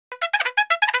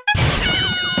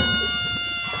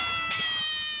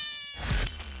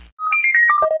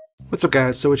What's up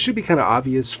guys, so it should be kind of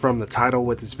obvious from the title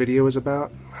what this video is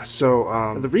about.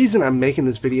 So the reason I'm making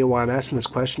this video, why I'm asking this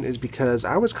question, is because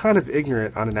I was kind of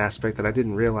ignorant on an aspect that I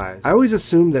didn't realize. I always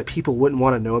assumed that people wouldn't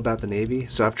want to know about the Navy,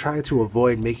 so I've tried to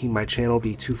avoid making my channel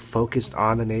be too focused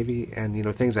on the Navy and, you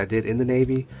know, things I did in the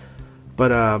Navy.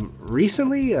 But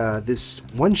recently, this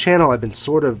one channel I've been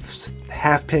sort of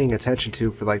half paying attention to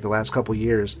for like the last couple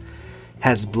years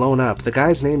has blown up. The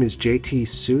guy's name is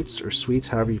Jtsuits, or Sweets,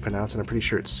 however you pronounce it. I'm pretty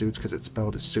sure it's Suits because it's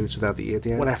spelled as Suits without the E at the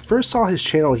end. When I first saw his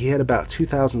channel, he had about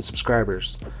 2,000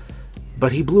 subscribers,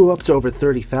 but he blew up to over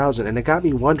 30,000, and it got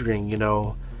me wondering, you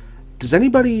know, does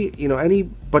anybody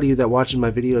that watches my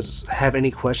videos have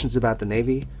any questions about the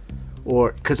Navy?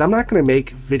 Or, because I'm not going to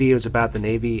make videos about the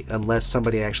Navy unless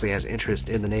somebody actually has interest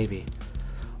in the Navy.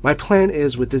 My plan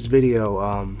is with this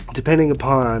video, depending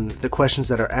upon the questions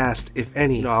that are asked, if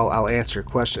any, you know, I'll answer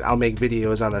questions. I'll make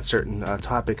videos on that certain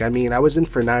topic. I mean, I was in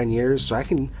for 9 years, so I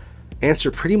can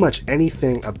answer pretty much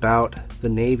anything about the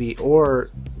Navy or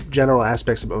general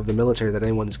aspects of the military that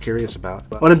anyone is curious about.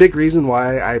 One big reason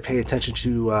why I pay attention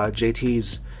to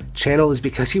JT's channel is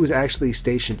because he was actually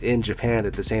stationed in Japan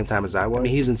at the same time as I was. I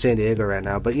mean, he's in San Diego right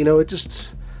now, but you know, it just,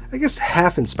 I guess,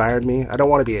 half inspired me. I don't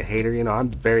want to be a hater, you know. I'm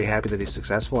very happy that he's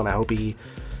successful, and I hope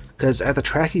because at the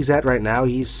track he's at right now,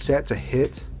 he's set to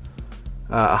hit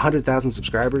 100,000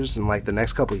 subscribers in like the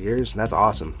next couple of years, and that's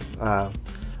awesome.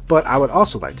 But I would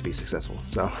also like to be successful,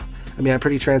 so I mean, I'm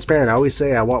pretty transparent. I always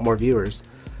say I want more viewers,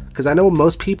 because I know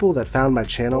most people that found my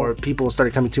channel, or people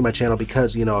started coming to my channel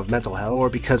because, you know, of mental health or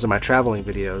because of my traveling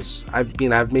videos.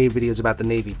 I've made videos about the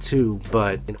Navy too,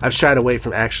 but I've shied away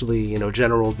from actually, you know,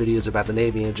 general videos about the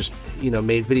Navy and just, you know,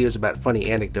 made videos about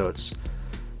funny anecdotes.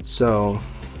 So,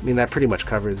 I mean, that pretty much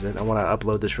covers it. I want to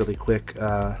upload this really quick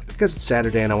because it's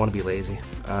Saturday and I want to be lazy.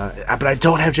 But I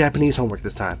don't have Japanese homework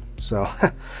this time, so.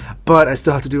 But I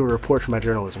still have to do a report for my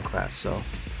journalism class, so.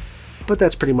 But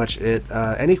that's pretty much it.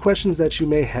 Any questions that you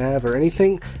may have, or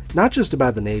anything, not just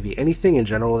about the Navy, anything in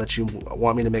general that you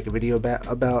want me to make a video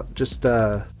about, just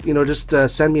you know, just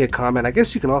send me a comment. I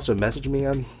guess you can also message me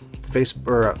on Facebook,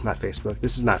 or not Facebook.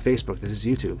 This is not Facebook. This is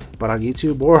YouTube. But on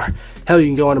YouTube, or hell, you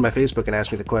can go onto my Facebook and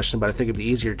ask me the question. But I think it'd be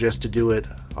easier just to do it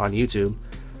on YouTube.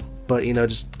 But, you know,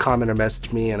 just comment or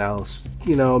message me, and I'll,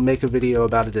 you know, make a video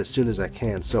about it as soon as I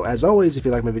can. So as always, if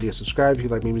you like my video, subscribe. If you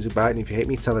like my music, buy it. And if you hate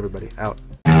me, tell everybody. Out.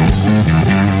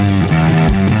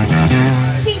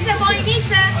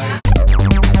 Pizzaboynizza.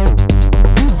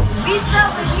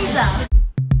 Pizzaboynizza.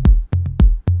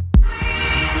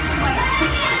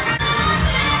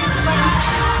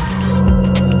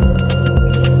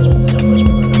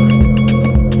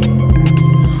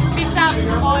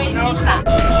 Pizzaboynizza.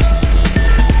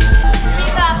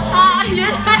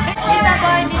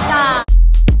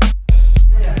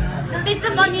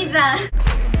 Pizzaboynizza.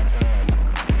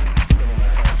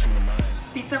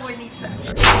 Pizzaboynizza.